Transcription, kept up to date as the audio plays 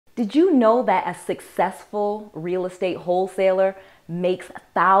Did you know that a successful real estate wholesaler makes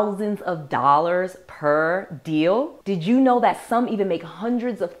thousands of dollars per deal? Did you know that some even make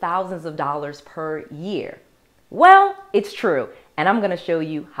hundreds of thousands of dollars per year? Well, it's true, and I'm going to show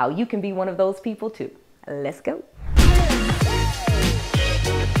you how you can be one of those people too. Let's go.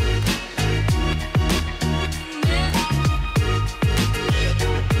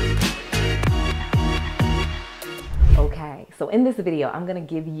 Okay, so in this video, I'm going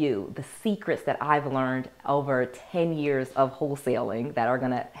to give you the secrets that I've learned over 10 years of wholesaling that are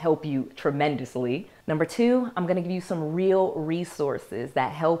going to help you tremendously. Number two, I'm going to give you some real resources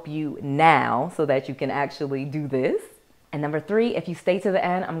that help you now so that you can actually do this. And number three, if you stay to the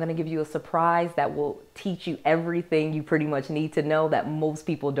end, I'm going to give you a surprise that will teach you everything you pretty much need to know that most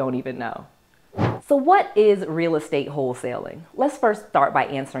people don't even know. So what is real estate wholesaling? Let's first start by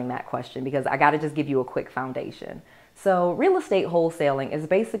answering that question because I got to just give you a quick foundation. So real estate wholesaling is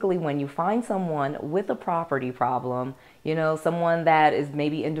basically when you find someone with a property problem, you know, someone that is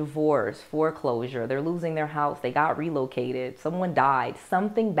maybe in divorce, foreclosure, they're losing their house, they got relocated, someone died,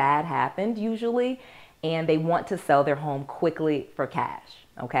 something bad happened usually, and they want to sell their home quickly for cash,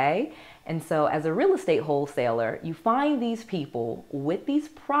 okay? And so as a real estate wholesaler, you find these people with these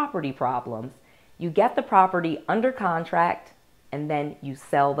property problems, you get the property under contract, and then you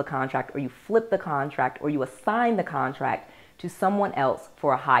sell the contract or you flip the contract or you assign the contract to someone else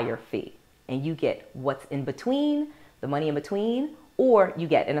for a higher fee. And you get what's in between, the money in between, or you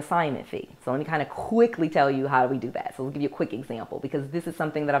get an assignment fee. So let me kind of quickly tell you how we do that. So I'll give you a quick example because this is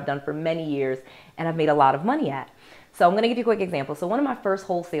something that I've done for many years and I've made a lot of money at. So I'm going to give you a quick example. So one of my first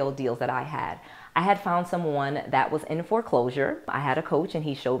wholesale deals that I had found someone that was in foreclosure. I had a coach and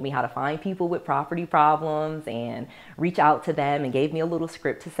he showed me how to find people with property problems and reach out to them and gave me a little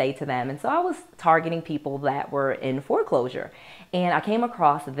script to say to them. And so I was targeting people that were in foreclosure. And I came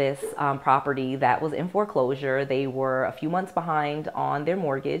across this property that was in foreclosure. They were a few months behind on their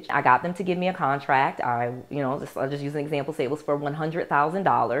mortgage. I got them to give me a contract. I'll just use an example, say it was for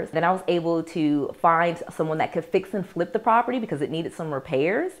 $100,000. Then I was able to find someone that could fix and flip the property because it needed some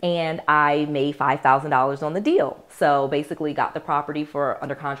repairs. And I made $5,000 on the deal. So basically got the property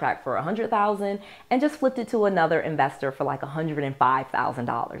under contract for $100,000 and just flipped it to another investor for like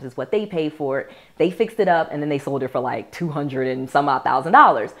 $105,000 is what they paid for it. They fixed it up and then they sold it for like $200,000 and some odd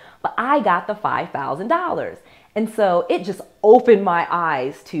 $1,000. But I got the $5,000. And so it just opened my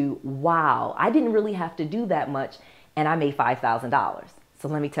eyes to, wow, I didn't really have to do that much and I made $5,000. So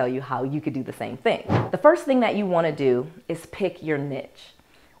let me tell you how you could do the same thing. The first thing that you want to do is pick your niche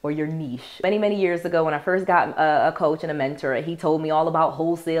or your niche. Many years ago when I first got a coach and a mentor, he told me all about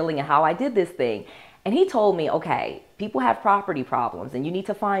wholesaling and how I did this thing. And he told me, okay, people have property problems and you need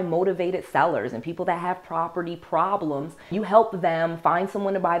to find motivated sellers and people that have property problems. You help them find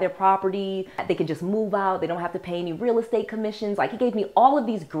someone to buy their property. They can just move out. They don't have to pay any real estate commissions. Like he gave me all of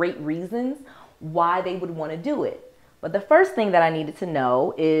these great reasons why they would want to do it. But the first thing that I needed to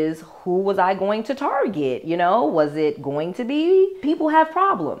know is who was I going to target? You know, was it going to be people have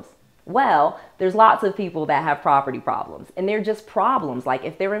problems? Well, there's lots of people that have property problems and they're just problems. Like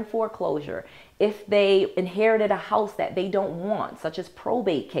if they're in foreclosure, if they inherited a house that they don't want, such as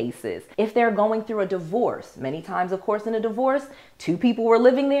probate cases, if they're going through a divorce, many times, of course, in a divorce, two people were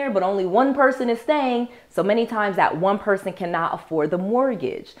living there, but only one person is staying. So many times that one person cannot afford the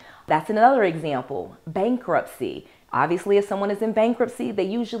mortgage. That's another example. Bankruptcy. Obviously, if someone is in bankruptcy, they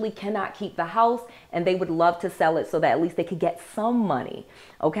usually cannot keep the house and they would love to sell it so that at least they could get some money,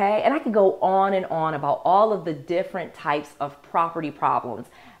 okay? And I could go on and on about all of the different types of property problems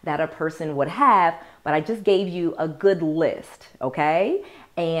that a person would have, but I just gave you a good list, okay?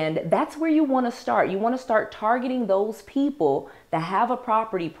 And that's where you want to start. You want to start targeting those people that have a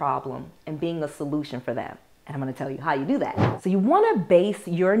property problem and being a solution for them. And I'm going to tell you how you do that. So you want to base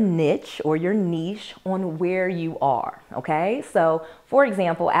your niche or your niche on where you are, okay? So for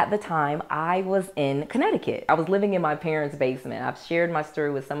example, at the time I was in Connecticut. I was living in my parents' basement. I've shared my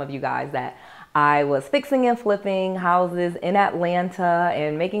story with some of you guys that I was fixing and flipping houses in Atlanta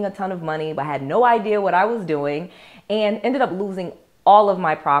and making a ton of money, but had no idea what I was doing and ended up losing all of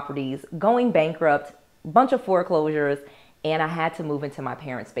my properties, going bankrupt, bunch of foreclosures, and I had to move into my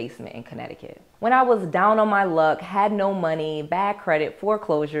parents' basement in Connecticut. When I was down on my luck, had no money, bad credit,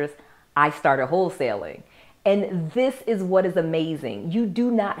 foreclosures, I started wholesaling. And this is what is amazing. You do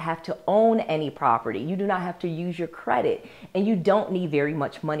not have to own any property. You do not have to use your credit, and you don't need very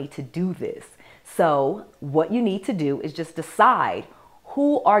much money to do this. So what you need to do is just decide,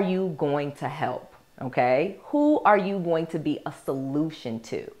 who are you going to help, okay? Who are you going to be a solution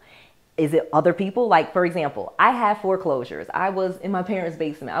to? Is it other people? Like, for example, I had foreclosures. I was in my parents'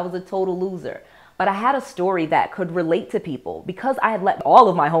 basement. I was a total loser. But I had a story that could relate to people. Because I had let all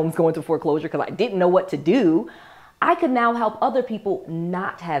of my homes go into foreclosure because I didn't know what to do, I could now help other people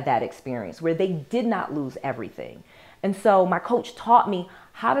not have that experience where they did not lose everything. And so my coach taught me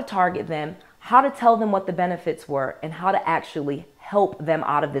how to target them, how to tell them what the benefits were, and how to actually help them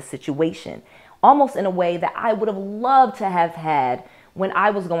out of this situation, almost in a way that I would have loved to have had when I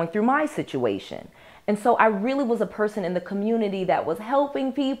was going through my situation. And so I really was a person in the community that was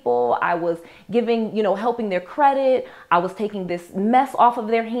helping people. I was giving, helping their credit. I was taking this mess off of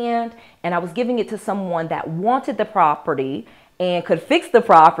their hand, and I was giving it to someone that wanted the property and could fix the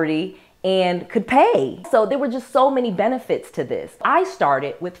property and could pay. So there were just so many benefits to this. I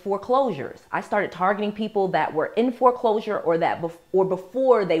started with foreclosures. I started targeting people that were in foreclosure or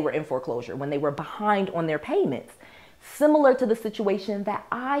before they were in foreclosure, when they were behind on their payments, similar to the situation that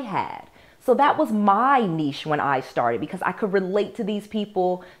I had. So that was my niche when I started, because I could relate to these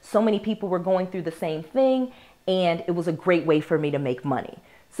people. So many people were going through the same thing, and it was a great way for me to make money.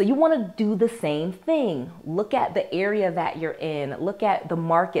 So you want to do the same thing. Look at the area that you're in. Look at the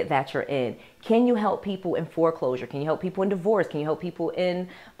market that you're in. Can you help people in foreclosure? Can you help people in divorce? Can you help people in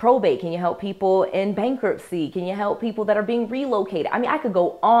probate? Can you help people in bankruptcy? Can you help people that are being relocated? I mean, I could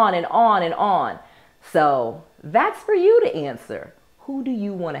go on and on and on. So that's for you to answer. Who do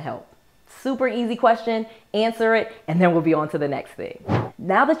you want to help? Super easy question, answer it, and then we'll be on to the next thing.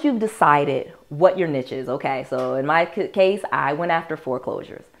 Now that you've decided what your niche is, okay, so in my case, I went after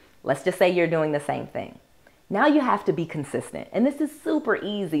foreclosures. Let's just say you're doing the same thing. Now you have to be consistent, and this is super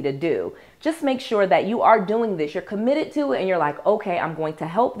easy to do. Just make sure that you are doing this, you're committed to it, and you're like, okay, I'm going to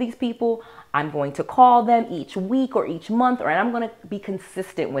help these people. I'm going to call them each week or each month, and I'm going to be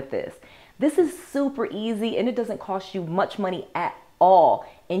consistent with this. This is super easy, and it doesn't cost you much money at all,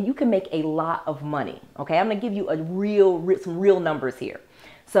 and you can make a lot of money. Okay, I'm gonna give you some real numbers here.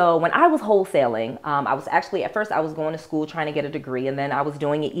 So when I was wholesaling, I was actually, at first I was going to school trying to get a degree, and then I was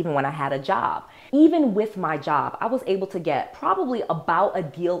doing it even when I had a job. Even with my job, I was able to get probably about a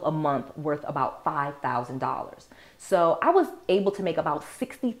deal a month worth about $5,000. So I was able to make about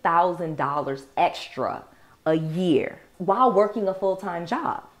 $60,000 extra a year while working a full-time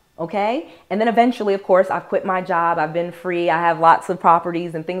job. Okay. And then eventually, of course, I've quit my job. I've been free. I have lots of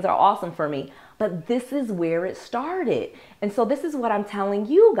properties and things are awesome for me. But this is where it started. And so this is what I'm telling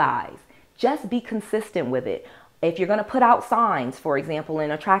you guys. Just be consistent with it. If you're going to put out signs, for example,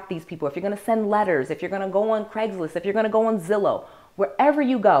 and attract these people, if you're going to send letters, if you're going to go on Craigslist, if you're going to go on Zillow, wherever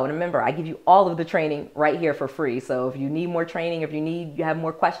you go. And remember, I give you all of the training right here for free. So if you need more training, if you have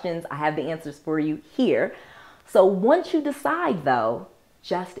more questions, I have the answers for you here. So once you decide, though,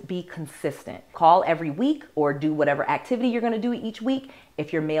 just be consistent. Call every week or do whatever activity you're going to do each week.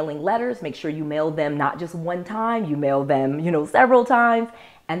 If you're mailing letters, make sure you mail them not just one time, you mail them, several times,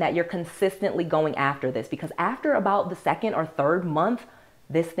 and that you're consistently going after this, because after about the second or third month,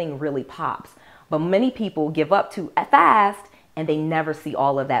 this thing really pops. But many people give up too fast and they never see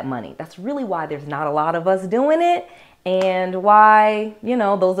all of that money. That's really why there's not a lot of us doing it, and why,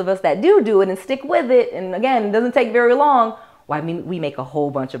 those of us that do it and stick with it, and again, it doesn't take very long, why we make a whole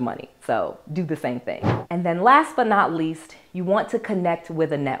bunch of money. So do the same thing. And then last but not least, you want to connect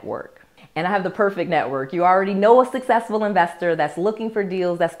with a network. And I have the perfect network. You already know a successful investor that's looking for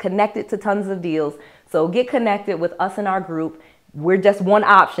deals, that's connected to tons of deals. So get connected with us in our group. We're just one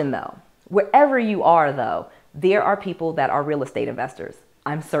option though. Wherever you are though, there are people that are real estate investors.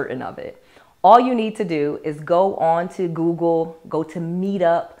 I'm certain of it. All you need to do is go on to Google, go to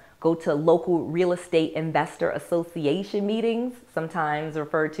Meetup, go to local real estate investor association meetings, sometimes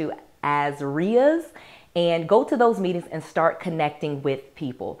referred to as RIAs, and go to those meetings and start connecting with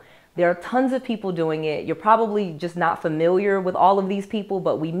people. There are tons of people doing it. You're probably just not familiar with all of these people,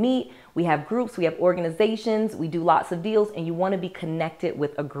 but we meet, we have groups, we have organizations, we do lots of deals, and you want to be connected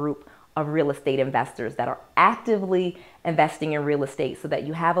with a group of real estate investors that are actively investing in real estate so that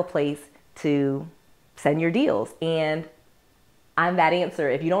you have a place to send your deals. And I'm that answer.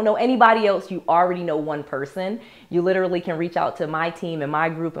 If you don't know anybody else, you already know one person. You literally can reach out to my team and my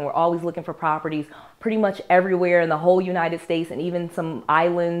group, and we're always looking for properties pretty much everywhere in the whole United States and even some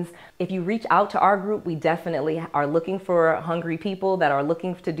islands. If you reach out to our group, we definitely are looking for hungry people that are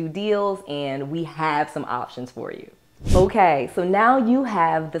looking to do deals, and we have some options for you. Okay, so now you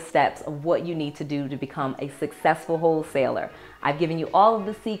have the steps of what you need to do to become a successful wholesaler. I've given you all of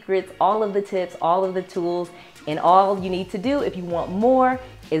the secrets, all of the tips, all of the tools, and all you need to do if you want more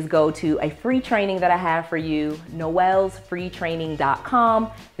is go to a free training that I have for you,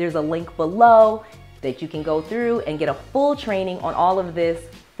 noelsfreetraining.com. There's a link below that you can go through and get a full training on all of this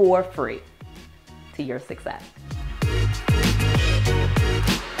for free to your success.